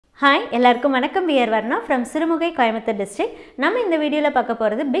Hi, எல்லாருக்கும் வணக்கம். We are Varnaa from Sirumugai, Coimbatore district. நம்ம இந்த வீடியோல பார்க்க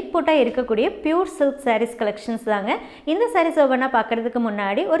போறது பிக் புட்டா இருக்கக்கூடிய பியூர் silk sarees collections தாங்க. இந்த sarees ஒவ்வொண்ணா பார்க்கிறதுக்கு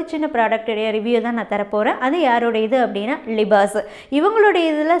முன்னாடி ஒரு சின்ன ப்ராடக்ட் உடைய ரிவ்யூ தான் நான் தர போறேன். அது யாரோட இது அப்படினா LIBAS. இவங்களோட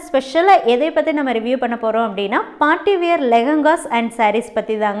இதுல ஸ்பெஷலா எதை பத்தி நம்ம ரிவ்யூ பண்ண போறோம் அப்படினா party wear lehengas and sarees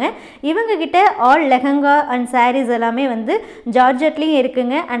பத்தி தாங்க. இவங்க கிட்ட ஆல் லெஹங்கா அண்ட் sarees எல்லாமே வந்து ஜார்ஜெட்லயும்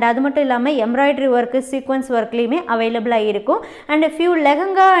இருக்குங்க. and அது மட்டும் இல்லாம எம்ப்ராய்டரி வர்க், சீக்வென்ஸ் வர்க்லயுமே அவேலபிளா இருக்கும். and few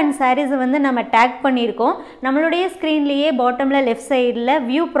லெஹங்கா sarees வந்து நம்ம டாக் பண்ணியிருக்கோம். நம்மளுடைய ஸ்க்ரீன்லேயே பாட்டம்ல லெஃப்ட் சைடில்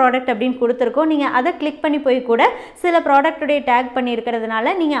வியூ ப்ராடக்ட் அப்படின்னு கொடுத்துருக்கோம். நீங்கள் அதை கிளிக் பண்ணி போய் கூட சில ப்ராடக்டுடைய டேக்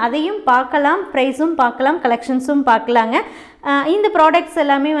பண்ணியிருக்கிறதுனால நீங்கள் அதையும் பார்க்கலாம், ப்ரைஸும் பார்க்கலாம், கலெக்ஷன்ஸும் பார்க்கலாங்க. இந்த ப்ராடக்ட்ஸ்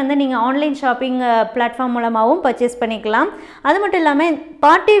எல்லாமே வந்து நீங்கள் ஆன்லைன் ஷாப்பிங் பிளாட்ஃபார்ம் மூலமாகவும் பர்ச்சேஸ் பண்ணிக்கலாம். அது மட்டும் இல்லாமல்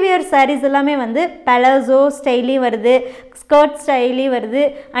பார்ட்டி வியர் சாரீஸ் எல்லாமே வந்து பலாசோ ஸ்டைலி வருது, ஸ்கர்ட் ஸ்டைலி வருது,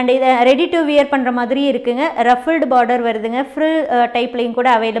 அண்ட் இதை ரெடி டு வியர் பண்ணுற மாதிரி இருக்குங்க. ரஃபிள்டு பார்டர் வருதுங்க, ஃப்ரில் டைப்லையும் கூட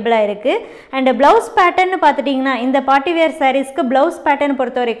அவைலபிளாக இருக்குது. அண்ட் ப்ளவுஸ் பேட்டர்ன்னு பார்த்துட்டிங்கன்னா இந்த பார்ட்டி வியர் சாரீஸ்க்கு ப்ளவுஸ் பேட்டர்ன்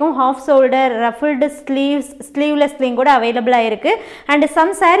பொறுத்த வரைக்கும் ஹாஃப் ஷோல்டர், ரஃபிள்டு ஸ்லீவ்லெஸ்லையும் கூட அவைலபிளாக இருக்குது. அண்ட்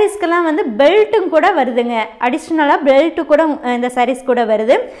சம் சாரீஸ்க்கெல்லாம் வந்து பெல்ட்டும் கூட வருதுங்க. அடிஷ்னலாக பெல்ட்டு கூட இந்த sarees கூட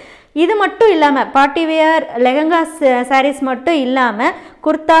வருது. இது மட்டும் இல்லாமல் பார்ட்டி வியர் லெஹங்கா sarees மட்டும் இல்லாமல்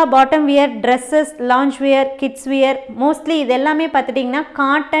kurta, bottom wear, dresses, launch wear, kids wear, mostly இது எல்லாமே பார்த்துட்டிங்கன்னா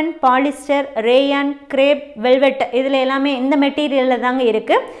cotton, polyester, rayon, grape, velvet இதில் எல்லாமே இந்த மெட்டீரியலில் தாங்க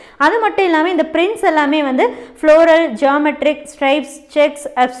இருக்குது. அது மட்டும் இல்லாமல் இந்த பிரிண்ட்ஸ் எல்லாமே வந்து ஃப்ளோரல், ஜியாமெட்ரிக், ஸ்ட்ரைப்ஸ், செக்ஸ்,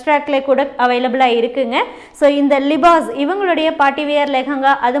 அப்ஸ்ட்ராக்டில் கூட அவைலபிளாக இருக்குங்க. ஸோ இந்த லிபாஸ் இவங்களுடைய பார்ட்டி வியர்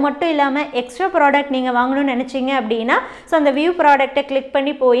லெஹங்கா அது மட்டும் இல்லாமல் எக்ஸ்ட்ரா ப்ராடக்ட் நீங்கள் வாங்கணும்னு நினச்சிங்க அப்படின்னா ஸோ அந்த வியூ ப்ராடக்டை கிளிக்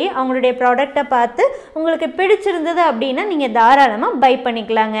பண்ணி போய் அவங்களுடைய ப்ராடக்டை பார்த்து உங்களுக்கு பிடிச்சிருந்தது அப்படின்னா நீங்கள் தாராளமாக பை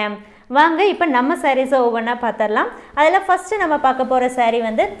பண்ணிக்கலாங்க. வாங்க இப்போ நம்ம சாரீஸை ஒவ்வொன்றா பார்த்துடலாம். அதில் ஃபஸ்ட்டு நம்ம பார்க்க போகிற சாரீ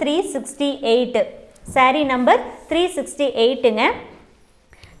வந்து 368 சாரீ நம்பர் 368ங்க.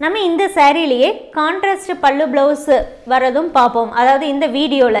 நம்ம இந்த சாரீலேயே கான்ட்ராஸ்ட் பல்லு ப்ளவுஸ் வரதும் பார்ப்போம். அதாவது இந்த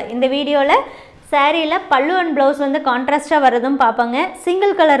வீடியோவில் சாரியில் பல்லு அண்ட் ப்ளவுஸ் வந்து கான்ட்ராஸ்டாக வரதும் பார்ப்போங்க,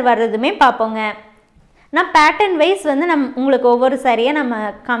 சிங்கிள் கலர் வர்றதுமே பார்ப்போங்க. நான் பேட்டர்ன் வைஸ் வந்து உங்களுக்கு ஒவ்வொரு சாரியை நம்ம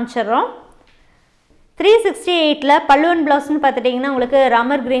காமிச்சிட்றோம். 368ல் பல்லு அண்ட் ப்ளவுஸ்ன்னு பார்த்துட்டிங்கன்னா உங்களுக்கு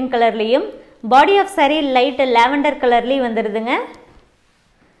ராமர் க்ரீன் கலர்லேயும், body of sorry light lavender கலர்லேயும் வந்துடுதுங்க.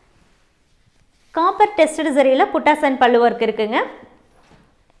 காப்பர் டெஸ்டட் சரியில் புட்டாஸ் அண்ட் பல்லு ஒர்க் இருக்குங்க.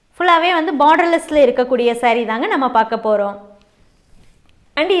 ஃபுல்லாகவே வந்து பார்டர்லெஸில் இருக்கக்கூடிய சாரீ தாங்க நம்ம பார்க்க போகிறோம்.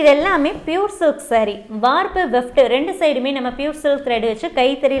 அண்ட் இது எல்லாமே பியூர் சில்க் சாரீ. வார்ப்பு, வெஃப்ட் ரெண்டு சைடுமே நம்ம பியூர் சில்க் த்ரெட் வச்சு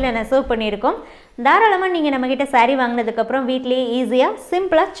கைத்தறியில் நெசவு பண்ணியிருக்கோம். தாராளமாக நீங்கள் நம்மக்கிட்ட சாரீ வாங்கினதுக்கப்புறம் வீட்லேயே ஈஸியாக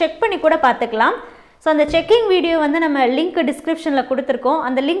சிம்பிளாக செக் பண்ணி கூட பார்த்துக்கலாம். ஸோ அந்த செக்கிங் வீடியோ வந்து நம்ம லிங்க் டிஸ்கிரிப்ஷனில் கொடுத்துருக்கோம்.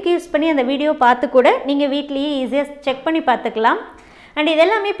 அந்த லிங்க் யூஸ் பண்ணி அந்த வீடியோ பார்த்து கூட நீங்கள் வீட்லேயே ஈஸியாக செக் பண்ணி பார்த்துக்கலாம். அண்ட் இது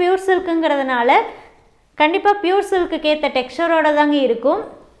எல்லாமே பியூர் சில்க்குங்கிறதுனால கண்டிப்பாக பியூர் சில்க்குக்கு ஏற்ற டெக்ஸ்சரோடு தாங்க இருக்கும்.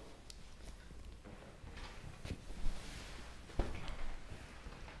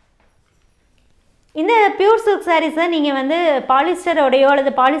 இந்த பியூர் சில்க் சாரீஸை நீங்கள் வந்து பாலிஸ்டரோடையோ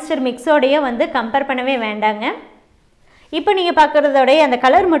அல்லது பாலிஸ்டர் மிக்ஸோடையோ வந்து கம்பேர் பண்ணவே வேண்டாங்க. இப்போ நீங்கள் பார்க்குறதோடைய அந்த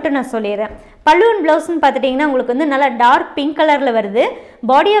கலர் மட்டும் நான் சொல்லிடுறேன். பல்லு அண்ட் ப்ளவுஸ்ன்னு பார்த்துட்டிங்கன்னா உங்களுக்கு வந்து நல்லா டார்க் பிங்க் கலரில் வருது.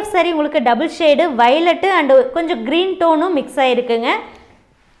 பாடி ஆஃப் சாரி உங்களுக்கு டபுள் ஷேடு வயலட்டு அண்டு கொஞ்சம் green டோனும் mix ஆகிருக்குங்க.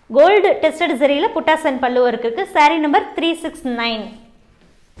 Gold tested சரியில் buttas and பல்லு ஒர்க் இருக்குது. Sari number 369.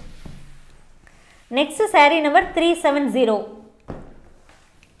 Next sari number 370.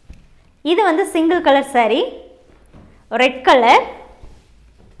 இது வந்து single colour sari, red colour,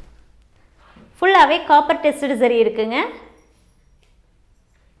 ஃபுல்லாகவே காப்பர் டெஸ்டட் சரி இருக்குங்க.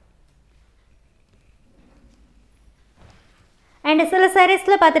 அண்ட் சில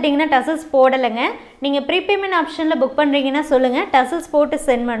சாரீஸில் பார்த்துட்டிங்கன்னா டசல்ஸ் போடலைங்க. நீங்கள் ப்ரீபேமெண்ட் ஆப்ஷனில் புக் பண்ணுறீங்கன்னா சொல்லுங்கள், டசல்ஸ் போட்டு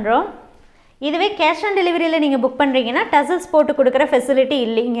சென்ட் பண்ணுறோம். இதுவே கேஷ் ஆன் டெலிவரியில் நீங்கள் புக் பண்ணுறீங்கன்னா டசல்ஸ் போட்டு கொடுக்குற ஃபெசிலிட்டி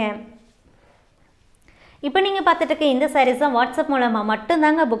இல்லைங்க. இப்போ நீங்கள் பார்த்துட்டு இருக்க இந்த சாரீஸை வாட்ஸ்அப் மூலமாக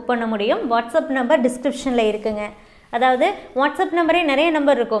மட்டும்தாங்க புக் பண்ண முடியும். வாட்ஸ்அப் நம்பர் டிஸ்கிரிப்ஷனில் இருக்குங்க. அதாவது வாட்ஸ்அப் நம்பரே நிறைய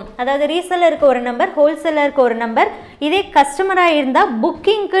நம்பர் இருக்கும். அதாவது ரீசெல்லருக்கு ஒரு நம்பர், ஹோல்சேலருக்கு ஒரு நம்பர். இதே கஸ்டமராக இருந்தால்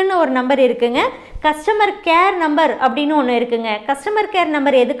புக்கிங்க்குன்னு ஒரு நம்பர் இருக்குங்க. கஸ்டமர் கேர் நம்பர் அப்படின்னு ஒன்று இருக்குங்க. கஸ்டமர் கேர்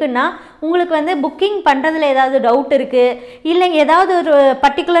நம்பர் எதுக்குன்னா உங்களுக்கு வந்து புக்கிங் பண்ணுறதுல ஏதாவது டவுட் இருக்குது, இல்லை ஏதாவது ஒரு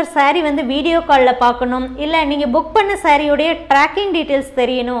பர்டிகுலர் சாரீ வந்து வீடியோ காலில் பார்க்கணும், இல்லை நீங்கள் புக் பண்ண சாரியோடைய ட்ராக்கிங் டீட்டெயில்ஸ்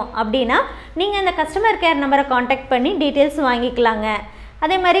தெரியணும் அப்படின்னா நீங்கள் அந்த கஸ்டமர் கேர் நம்பரை காண்டாக்ட் பண்ணி டீட்டெயில்ஸ் வாங்கிக்கலாங்க.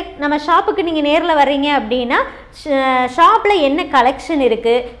 அதே மாதிரி நம்ம ஷாப்புக்கு நீங்கள் நேரில் வர்றீங்க அப்படின்னா ஷாப்பில் என்ன கலெக்ஷன்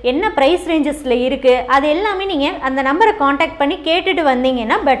இருக்குது, என்ன ப்ரைஸ் ரேஞ்சஸில் இருக்குது, அது எல்லாமே நீங்கள் அந்த நம்பரை காண்டாக்ட் பண்ணி கேட்டுட்டு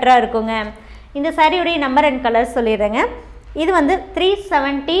வந்தீங்கன்னா பெட்டராக இருக்குங்க. இந்த சாரியுடைய நம்பர் அண்ட் கலர் சொல்லிடுறேங்க. இது வந்து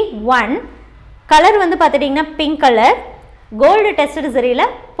 371. கலர் வந்து பார்த்துட்டிங்கன்னா pink colour, gold tested சரியில்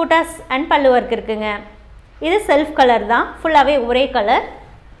buttas and பல்லு ஒர்க் இருக்குங்க. இது செல்ஃப் கலர் தான், ஃபுல்லாகவே ஒரே கலர்.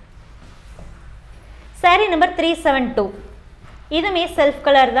 saree number 372 இதுமே செல்ஃப்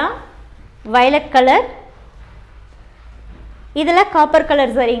கலர் தான், violet கலர். இதில் காப்பர்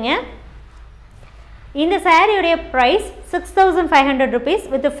கலர் சரிங்க. இந்த சாரியுடைய price 6500 rupees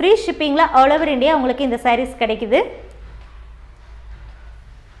with free ஷிப்பிங்கில் all over India உங்களுக்கு இந்த சாரீஸ் கிடைக்குது.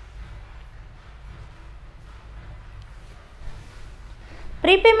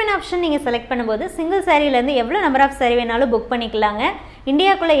 ப்ரீபேமெண்ட் ஆப்ஷன் நீங்கள் செலக்ட் பண்ணும்போது சிங்கிள் சாரியிலேருந்து எவ்வளோ நம்பர் ஆஃப் சாரி வேணாலும் புக் பண்ணிக்கலாங்க.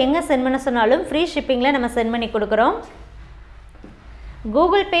 இந்தியாவுக்குள்ளே எங்கே சென்ட் பண்ண சொன்னாலும் ஃப்ரீ ஷிப்பிங்கில் நம்ம சென்ட் பண்ணி கொடுக்குறோம்.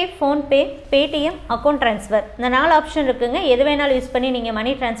 Google Pay, PhonePe, Paytm, account transfer இந்த 4 ஆப்ஷன் இருக்குங்க. எது வேணாலும் யூஸ் பண்ணி நீங்கள்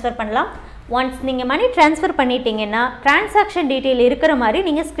மணி ட்ரான்ஸ்ஃபர் பண்ணலாம். ஒன்ஸ் நீங்கள் மணி ட்ரான்ஸ்ஃபர் பண்ணிட்டீங்கன்னா டிரான்சாக்ஷன் டீட்டெயில் இருக்கிற மாதிரி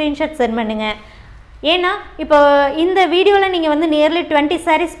நீங்கள் ஸ்க்ரீன்ஷாட் சென்ட் பண்ணுங்கள். ஏன்னா இப்போ இந்த வீடியோவில் நீங்கள் வந்து நியர்லி 20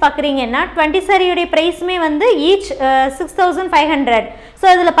 sarees பார்க்குறீங்கன்னா 20 சாரியுடைய ப்ரைஸுமே வந்து ஈச் 6500. ஸோ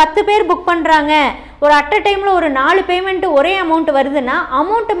அதில் 10 பேர் புக் பண்ணுறாங்க, ஒரு அட் அ டைமில் ஒரு 4 பேமெண்ட்டு ஒரே அமௌண்ட் வருதுன்னா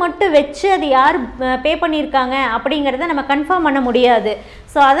அமௌண்ட்டு மட்டும் வச்சு அது யார் பே பண்ணியிருக்காங்க அப்படிங்கிறத நம்ம கன்ஃபார்ம் பண்ண முடியாது.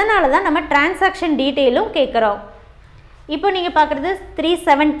 ஸோ அதனால தான் நம்ம டிரான்சாக்ஷன் டீட்டெயிலும் கேட்குறோம். இப்போ நீங்கள் பார்க்குறது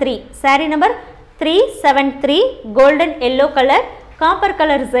 373 sari number 373 golden yellow colour, copper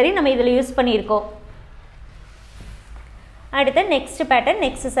colour சரி நம்ம இதில் யூஸ் பண்ணியிருக்கோம். அடுத்து next pattern,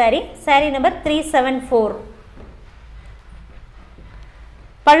 next sari number 374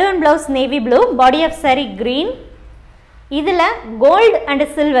 balloon blouse navy blue, body of sari green. இதில் கோல்டு அண்ட்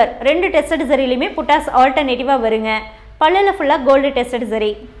சில்வர் 2 டெஸ்டட் சரிலையுமே புட்டாஸ் ஆல்டர்னேட்டிவாக வருங்க. பல்லில் ஃபுல்லாக கோல்டு டெஸ்டட்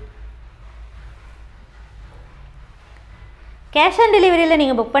சரி. கேஷ் ஆன் டெலிவரியில்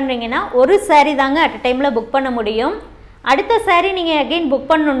நீங்கள் புக் பண்ணுறீங்கன்னா ஒரு சாரீ தாங்க அட் அ டைமில் புக் பண்ண முடியும். அடுத்த சாரீ நீங்கள் அகெயின் புக்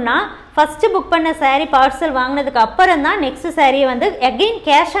பண்ணணுன்னா ஃபஸ்ட்டு புக் பண்ண சாரீ பார்சல் வாங்கினதுக்கு அப்புறம் தான் நெக்ஸ்ட் சாரியை வந்து அகெயின்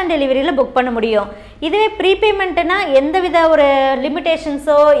கேஷ் ஆன் டெலிவரியில் புக் பண்ண முடியும். இதுவே ப்ரீபேமெண்ட்டுனா எந்தவித ஒரு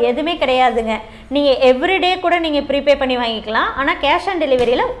லிமிட்டேஷன்ஸோ எதுவுமே கிடையாதுங்க. நீங்கள் எவ்ரிடே கூட நீங்கள் ப்ரீபே பண்ணி வாங்கிக்கலாம். ஆனால் கேஷ் ஆன்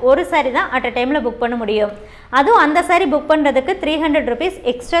டெலிவரியில் ஒரு சாரீ தான் அட் அ டைமில் புக் பண்ண முடியும். அதுவும் அந்த சாரீ புக் பண்ணுறதுக்கு 300 rupees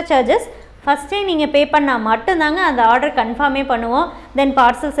எக்ஸ்ட்ரா சார்ஜஸ் ஃபஸ்ட்டே நீங்கள் பே பண்ணால் மட்டும்தாங்க அந்த ஆர்டர் கன்ஃபார்மே பண்ணுவோம். தென்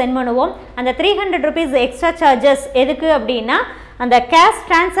பார்சல் சென்ட் பண்ணுவோம். அந்த 300 rupees எக்ஸ்ட்ரா சார்ஜஸ் எதுக்கு அப்படின்னா அந்த கேஷ்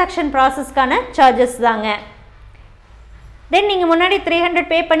டிரான்சாக்ஷன் ப்ராசஸ்க்கான சார்ஜஸ் தாங்க. தென் நீங்கள் முன்னாடி 300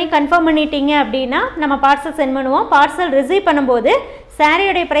 பே பண்ணி கன்ஃபார்ம் பண்ணிட்டீங்க அப்படின்னா நம்ம பார்சல் சென்ட் பண்ணுவோம். பார்சல் ரிசீவ் பண்ணும்போது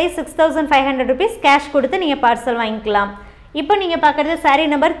சாரியோடைய ப்ரைஸ் 6500 rupees கேஷ் கொடுத்து நீங்கள் பார்சல் வாங்கிக்கலாம். இப்போ நீங்கள் பார்க்குறது சாரீ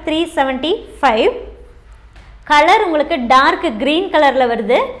நம்பர் 375 கலர் உங்களுக்கு டார்க் க்ரீன் கலரில்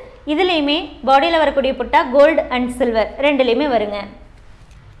வருது. இதுலேயுமே பாடியில் வரக்கூடிய புட்டா கோல்டு அண்ட் சில்வர் ரெண்டுலேயுமே வருங்க.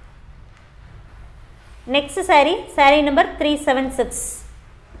 நெக்ஸ்ட் சாரீ நம்பர் 376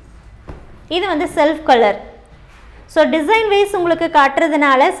 இது வந்து self colour. So design wise உங்களுக்கு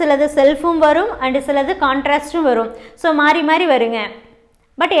காட்டுறதுனால சிலது செல்ஃபும் வரும் அண்டு சிலது கான்ட்ராஸ்ட்டும் வரும். ஸோ மாறி மாறி வருங்க.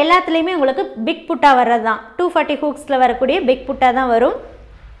 பட் எல்லாத்துலேயுமே உங்களுக்கு பிக் புட்டா வர்றது தான், 240 ஹூக்ஸில் வரக்கூடிய பிக் புட்டா தான் வரும்.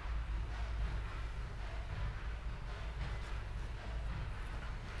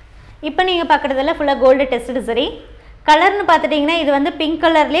 இப்போ நீங்கள் பார்க்குறதில்ல ஃபுல்லாக கோல்டு டெஸ்டட் சரி. கலர்னு பார்த்துட்டிங்கன்னா இது வந்து பிங்க்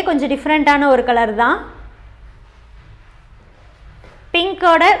கலர்லேயே கொஞ்சம் டிஃப்ரெண்ட்டான ஒரு கலர் தான்.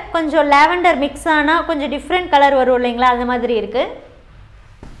 பிங்கோட கொஞ்சம் லாவெண்டர் மிக்ஸ் ஆனால் கொஞ்சம் டிஃப்ரெண்ட் கலர் வரும் இல்லைங்களா, அந்த மாதிரி இருக்குது.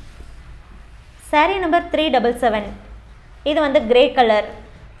 சாரீ நம்பர் 377 இது வந்து கிரே கலர்.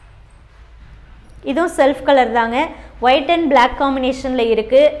 இதுவும் செல்ஃப் கலர் தாங்க. ஒயிட் அண்ட் பிளாக் காம்பினேஷனில்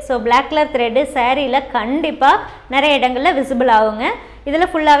இருக்குது. ஸோ பிளாக் கலர் த்ரெட்டு சாரியில் கண்டிப்பாக நிறைய இடங்களில் விசிபிள் ஆகுங்க. இதில்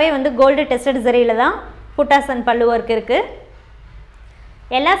ஃபுல்லாகவே வந்து கோல்டு டெஸ்டட் சரியில் தான் புட்டாஸ் அண்ட் பல்லு ஒர்க் இருக்குது.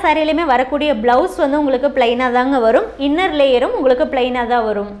 எல்லா சாரிலையுமே வரக்கூடிய ப்ளவுஸ் வந்து உங்களுக்கு ப்ளைனாக தாங்க வரும். இன்னர் லேயரும் உங்களுக்கு ப்ளைனாக தான்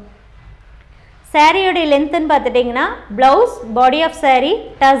வரும். சாரியோடைய லென்த்துன்னு பார்த்துட்டிங்கன்னா blouse, body of sari,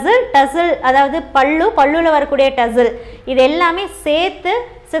 tussle அதாவது பல்லுவில் வரக்கூடிய டசில் இது எல்லாமே சேர்த்து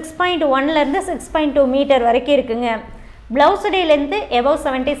 6.1லேருந்து 6.2 மீட்டர் வரைக்கும் இருக்குங்க. ப்ளவுஸுடைய லென்த்து எபவ்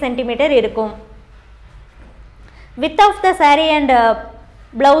 70 சென்டிமீட்டர் இருக்கும். With of the sari and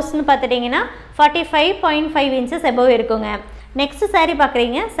ப்ளவுஸ்னு பார்த்துட்டிங்கன்னா 45.5 inches எபவ் இருக்குங்க. நெக்ஸ்ட் சாரீ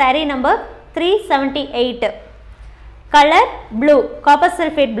பார்க்குறீங்க, sari number 378 colour blue, copper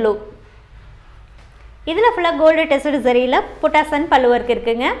sulphate blue. இதில் ஃபுல்லாக கோல்டு டெஸ்டட் சரியில் புட்டாஸ் அண்ட் பல்லு ஒர்க்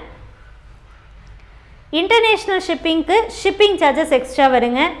இருக்குங்க. இன்டர்நேஷ்னல் ஷிப்பிங்க்கு ஷிப்பிங் சார்ஜஸ் எக்ஸ்ட்ரா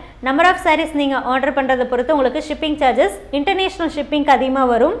வருங்க. நம்பர் ஆஃப் சாரீஸ் நீங்கள் ஆர்டர் பண்ணுறதை பொறுத்து உங்களுக்கு ஷிப்பிங் சார்ஜஸ் இன்டர்நேஷ்னல் ஷிப்பிங்க்கு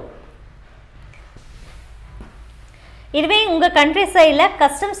அதிகமாக வரும். இதுவே உங்கள் கண்ட்ரி சைடில்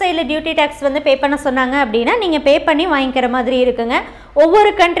கஸ்டம் சைடில் டியூட்டி டேக்ஸ் வந்து பே பண்ண சொன்னாங்க அப்படின்னா நீங்கள் பே பண்ணி வாங்கிக்கிற மாதிரி இருக்குங்க.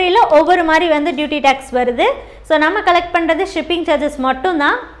 ஒவ்வொரு கண்ட்ரியில் ஒவ்வொரு மாதிரி வந்து டியூட்டி டேக்ஸ் வருது. ஸோ நம்ம கலெக்ட் பண்ணுறது ஷிப்பிங் சார்ஜஸ்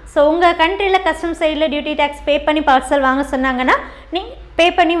மட்டும்தான். ஸோ உங்கள் கண்ட்ரியில் கஸ்டம் சைடில் டியூட்டி டேக்ஸ் பே பண்ணி பார்சல் வாங்க சொன்னாங்கன்னா நீங்கள் பே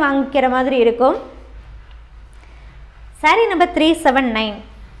பண்ணி வாங்கிக்கிற மாதிரி இருக்கும். சாரீ நம்பர் 379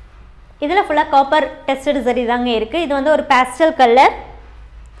 இதில் ஃபுல்லாக காப்பர் டெஸ்டட் சரி தாங்க இருக்குது. இது வந்து ஒரு பேஸ்டல் கலர்.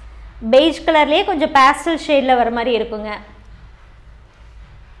 பெய்ஜ் கலர்லேயே கொஞ்சம் பேஸ்டல் ஷேடில் வர மாதிரி இருக்குங்க.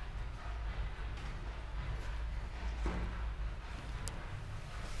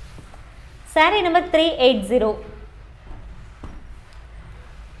 saree number 380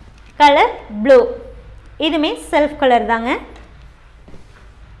 colour blue. இதுமே செல்ஃப் கலர் தாங்க.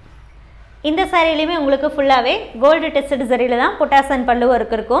 இந்த சாரிலையுமே உங்களுக்கு ஃபுல்லாகவே கோல்டு டெஸ்டட் சரியில் தான் புட்டாஸ் அண்ட் பல்லு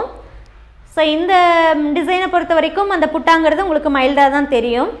ஒர்க் இருக்கும். ஸோ இந்த டிசைனை பொறுத்த வரைக்கும் அந்த புட்டாங்கிறது உங்களுக்கு மைல்டாக தான்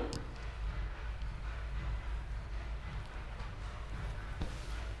தெரியும்.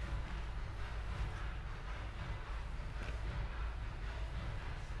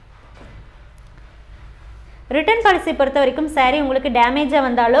 ரிட்டர்ன் பாலிசி பொறுத்த வரைக்கும் சாரீ உங்களுக்கு டேமேஜாக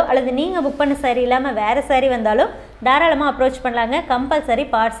வந்தாலோ அல்லது நீங்கள் புக் பண்ண சாரீ இல்லாமல் வேறு சாரீ வந்தாலோ தாராளமாக அப்ரோச் பண்ணலாங்க. கம்பல்சரி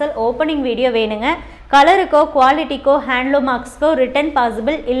பார்சல் ஓப்பனிங் வீடியோ வேணுங்க. கலருக்கோ குவாலிட்டிக்கோ ஹேண்ட்லூம் மார்க்ஸ்க்கோ ரிட்டர்ன்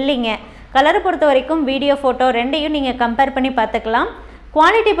பாசிபிள் இல்லைங்க. கலரை பொறுத்த வரைக்கும் வீடியோ ஃபோட்டோ ரெண்டையும் நீங்கள் கம்பேர் பண்ணி பார்த்துக்கலாம்.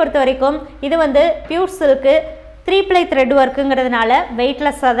 குவாலிட்டி பொறுத்த வரைக்கும் இது வந்து பியூர் சில்க்கு 3 த்ரெட் ஒர்க்குங்கிறதுனால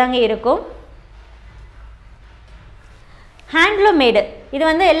வெயிட்லெஸ்ஸாக தாங்க இருக்கும். ஹேண்ட்லூம் மேடு இது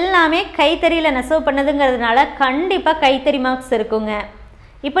வந்து எல்லாமே கைத்தறியில் நெசவு பண்ணதுங்கிறதுனால கண்டிப்பாக கைத்தறி மார்க்ஸ் இருக்குங்க.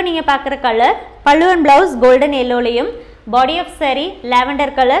 இப்போ நீங்கள் பார்க்குற கலர் பல்லு and blouse golden எல்லோலையும், body of sari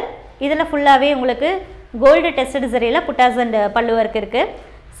lavender colour. இதில் ஃபுல்லாகவே உங்களுக்கு கோல்டு டெஸ்டட் சரியில் புட்டாஸ் அண்ட் பல்லு ஒர்க் இருக்குது.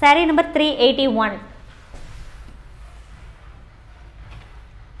 சாரீ நம்பர் 381.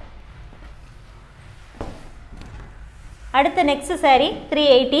 அடுத்த நெக்ஸ்ட் சாரீ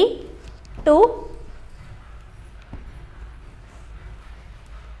 382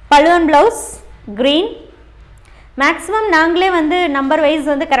 பல்லு அண்ட் ப்ளவுஸ் க்ரீன். மேக்ஸிமம் நாங்களே வந்து நம்பர் வைஸ்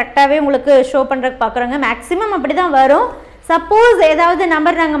வந்து கரெக்டாகவே உங்களுக்கு ஷோ பண்ணுறதுக்கு பார்க்குறோங்க. மேக்ஸிமம் அப்படி தான் வரும். சப்போஸ் ஏதாவது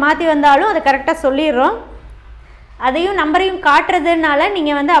நம்பர் நாங்கள் மாற்றி வந்தாலும் அதை கரெக்டாக சொல்லிடுறோம். அதையும் நம்பரையும் காட்டுறதுனால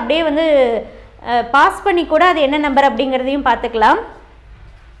நீங்கள் வந்து அப்படியே வந்து பாஸ் பண்ணி கூட அது என்ன நம்பர் அப்படிங்கிறதையும் பார்த்துக்கலாம்.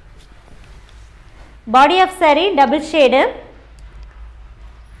 Body of sari double shade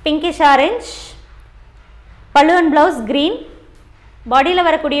pinkish orange, பல்லு அண்ட் ப்ளவுஸ் க்ரீன். பாடியில்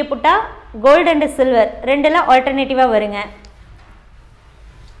வரக்கூடிய புட்டா கோல்டு அண்ட் சில்வர் ரெண்டில் ஆல்டர்னேட்டிவாக வருங்க.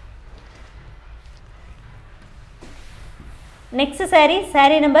 Next sari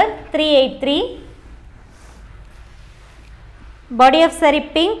sari number 383. Body of sari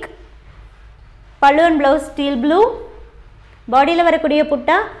pink, பல்லு அண்ட் ப்ளவுஸ் ஸ்டீல் ப்ளூ. பாடியில் வரக்கூடிய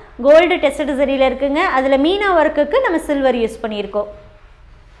புட்டா கோல்டு டெஸ்டட் சரியில் இருக்குங்க. அதில் மீனா ஒர்க்குக்கு நம்ம சில்வர் யூஸ் பண்ணியிருக்கோம்.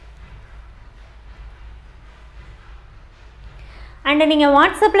 அண்ட் நீங்கள்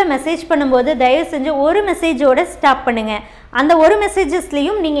வாட்ஸ்அப்பில் மெசேஜ் பண்ணும்போது தயவு செஞ்சு ஒரு மெசேஜோடு ஸ்டாப் பண்ணுங்கள். அந்த ஒரு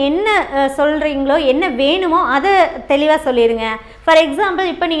மெசேஜஸ்லேயும் நீங்கள் என்ன சொல்கிறீங்களோ என்ன வேணுமோ அதை தெளிவாக சொல்லிடுங்க. ஃபார்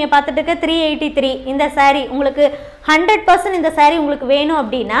எக்ஸாம்பிள் இப்போ நீங்கள் பார்த்துட்டு இருக்க 383 இந்த சாரீ உங்களுக்கு 100% இந்த சாரீ உங்களுக்கு வேணும்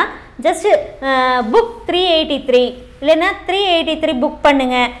அப்படின்னா ஜஸ்ட்டு புக் 383 இல்லைன்னா 383 புக்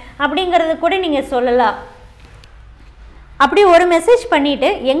பண்ணுங்கள் அப்படிங்கிறது கூட நீங்கள் சொல்லலாம். அப்படி ஒரு மெசேஜ் பண்ணிவிட்டு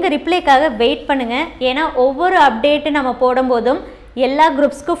எங்கள் ரிப்ளைக்காக வெயிட் பண்ணுங்கள். ஏன்னா ஒவ்வொரு அப்டேட்டு நம்ம போடும்போதும் எல்லா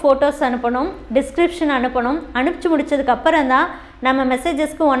குரூப்ஸ்க்கும் ஃபோட்டோஸ் அனுப்பணும், டிஸ்கிரிப்ஷன் அனுப்பணும். அனுப்பிச்சு முடிச்சதுக்கப்புறம் தான் நம்ம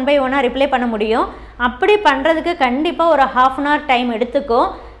மெசேஜஸ்க்கு 1 by 1 ரிப்ளை பண்ண முடியும். அப்படி பண்ணுறதுக்கு கண்டிப்பாக ஒரு 1/2 hour டைம் எடுத்துக்கும்.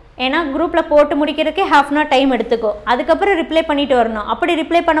 ஏன்னா குரூப்பில் போட்டு முடிக்கிறதுக்கே 1/2 hour டைம் எடுத்துக்கும். அதுக்கப்புறம் ரிப்ளை பண்ணிட்டு வரணும். அப்படி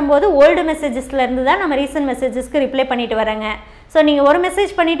ரிப்ளை பண்ணும்போது ஓல்டு மெசேஜஸ்லேருந்து தான் நம்ம ரீசன்ட் மெசேஜஸ்க்கு ரிப்ளை பண்ணிட்டு வரேங்க. ஸோ நீங்கள் ஒரு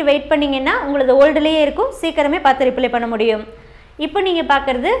மெசேஜ் பண்ணிவிட்டு வெயிட் பண்ணிங்கன்னா உங்களது ஓல்டுலேயே இருக்கும், சீக்கிரமே பார்த்து ரிப்ளை பண்ண முடியும். இப்போ நீங்கள்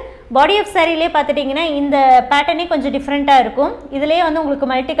பார்க்குறது பாடி ஆஃப் சாரீலே பார்த்துட்டிங்கன்னா இந்த பேட்டர்னே கொஞ்சம் டிஃப்ரெண்ட்டாக இருக்கும். இதிலே வந்து உங்களுக்கு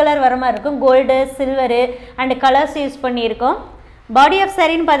மல்டி கலர் வர மாதிரி இருக்கும். Gold, silver and colours use பண்ணியிருக்கோம். பாடி ஆஃப்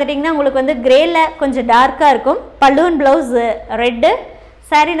சாரின்னு பார்த்துட்டிங்கன்னா உங்களுக்கு வந்து கிரேல கொஞ்சம் டார்க்காக இருக்கும். பல்லு and blouse red.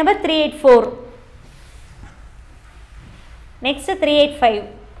 Sari number 384. Next 385.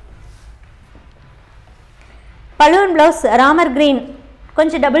 பல்லு அண்ட் ப்ளவுஸ் ராமர் க்ரீன்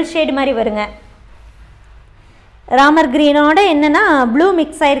கொஞ்சம் டபுள் ஷேடு மாதிரி வருங்க. ராமர் க்ரீனோட என்னென்னா ப்ளூ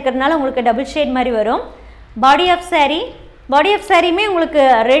மிக்ஸ் ஆகிருக்கிறதுனால உங்களுக்கு டபுள் ஷேட் மாதிரி வரும். பாடி ஆஃப் சாரியுமே உங்களுக்கு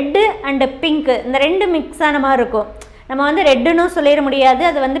ரெட்டு அண்டு பிங்க்கு இந்த ரெண்டு மிக்ஸ் ஆன மாதிரி இருக்கும். நம்ம வந்து ரெட்டுன்னு சொல்லிட முடியாது,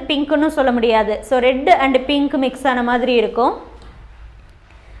 அது வந்து பிங்க்குன்னு சொல்ல முடியாது. So red and pink mix ஆன மாதிரி இருக்கும்.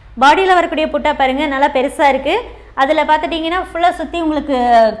 பாடியில் வரக்கூடிய புட்டா பாருங்கள் நல்லா பெருசாக இருக்குது. அதில் பார்த்துட்டிங்கன்னா ஃபுல்லாக சுற்றி உங்களுக்கு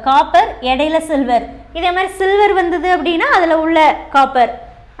காப்பர், இடையில சில்வர். இதே மாதிரி சில்வர் வந்தது அப்படின்னா அதில் உள்ள காப்பர்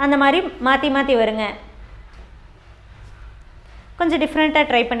அந்த மாதிரி மாற்றி மாற்றி வருங்க. கொஞ்சம் டிஃப்ரெண்ட்டாக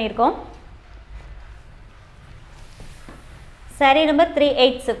ட்ரை பண்ணியிருக்கோம். Sari number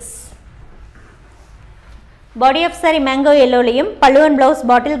 386. Body of sari mango எல்லோலையும், பல்லு அண்ட் ப்ளவுஸ்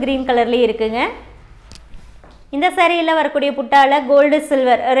பாட்டில் க்ரீன் கலர்லேயும் இருக்குங்க. இந்த சாரியில் வரக்கூடிய புட்டாவில் கோல்டு,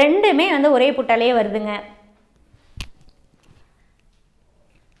 சில்வர் ரெண்டுமே வந்து ஒரே புட்டாலேயே வருதுங்க.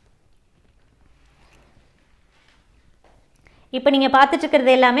 இப்போ நீங்கள் பார்த்துட்டு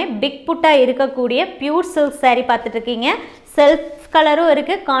இருக்கிறது எல்லாமே பிக் புட்டா இருக்கக்கூடிய பியூர் சில்க் saree பார்த்துட்டு இருக்கீங்க. செல்ஃப் கலரும்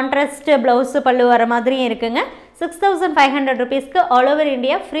இருக்குது, கான்ட்ராஸ்ட் ப்ளவுஸு பல்லு வர மாதிரியும் இருக்குங்க. 6500 rupeesக்கு ஆல் ஓவர்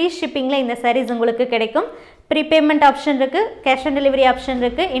இந்தியா ஃப்ரீ ஷிப்பிங்கில் இந்த sarees உங்களுக்கு கிடைக்கும். ப்ரீபேமெண்ட் ஆப்ஷன் இருக்குது, கேஷ் ஆன் டெலிவரி ஆப்ஷன்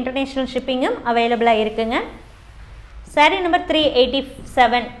இருக்குது, இன்டர்நேஷ்னல் ஷிப்பிங்கும் அவைலபிளாக இருக்குங்க. saree number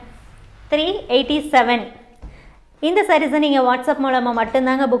 387. இந்த sarees நீங்கள் வாட்ஸ்அப் மூலமாக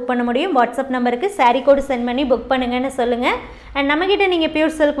மட்டும்தாங்க புக் பண்ண முடியும். வாட்ஸ்அப் நம்பருக்கு saree கோடு சென்ட் பண்ணி புக் பண்ணுங்கன்னு சொல்லுங்கள். அண்ட் நம்மக்கிட்ட நீங்கள்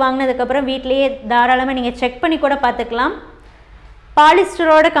பியூர் சில்க் வாங்கினதுக்கப்புறம் வீட்லேயே தாராளமாக நீங்கள் செக் பண்ணி கூட பார்த்துக்கலாம்.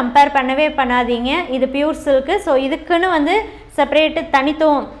 பாலிஸ்டரோட கம்பேர் பண்ணவே பண்ணாதீங்க. இது பியூர் சில்க்கு. ஸோ இதுக்குன்னு வந்து செப்பரேட்டு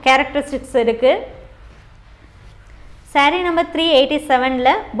தனித்துவம் கேரக்டரிஸ்டிக்ஸ் இருக்குது. saree number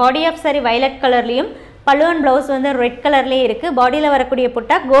 387ல் body of saree violet கலர்லேயும் பல்லு அண்ட் ப்ளவுஸ் வந்து ரெட் கலர்லேயே இருக்குது. பாடியில் வரக்கூடிய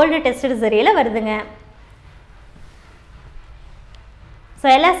புட்டா கோல்டு டெஸ்டட் சரியில் வருதுங்க. ஸோ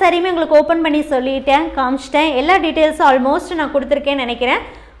எல்லா சாரியுமே உங்களுக்கு ஓப்பன் பண்ணி சொல்லிட்டேன், காமிச்சிட்டேன். எல்லா டீட்டெயில்ஸும் ஆல்மோஸ்ட் நான் கொடுத்துருக்கேன்னு நினைக்கிறேன்.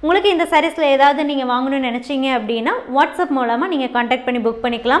 உங்களுக்கு இந்த சாரீஸில் ஏதாவது நீங்கள் வாங்கணும்னு நினச்சிங்க அப்படின்னா வாட்ஸ்அப் மூலமாக நீங்கள் காண்டாக்ட் பண்ணி புக்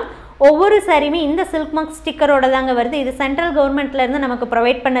பண்ணிக்கலாம். ஒவ்வொரு சாரியுமே இந்த சில்க் மார்க் ஸ்டிக்கரோட தாங்க வருது. இது சென்ட்ரல் கவர்மெண்ட்லேருந்து நமக்கு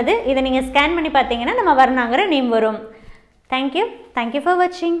ப்ரொவைட் பண்ணது. இதை நீங்கள் ஸ்கேன் பண்ணி பார்த்தீங்கன்னா நம்ம வர்ணாங்கிற நேம் வரும். தேங்க்யூ ஃபார்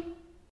வாட்சிங்.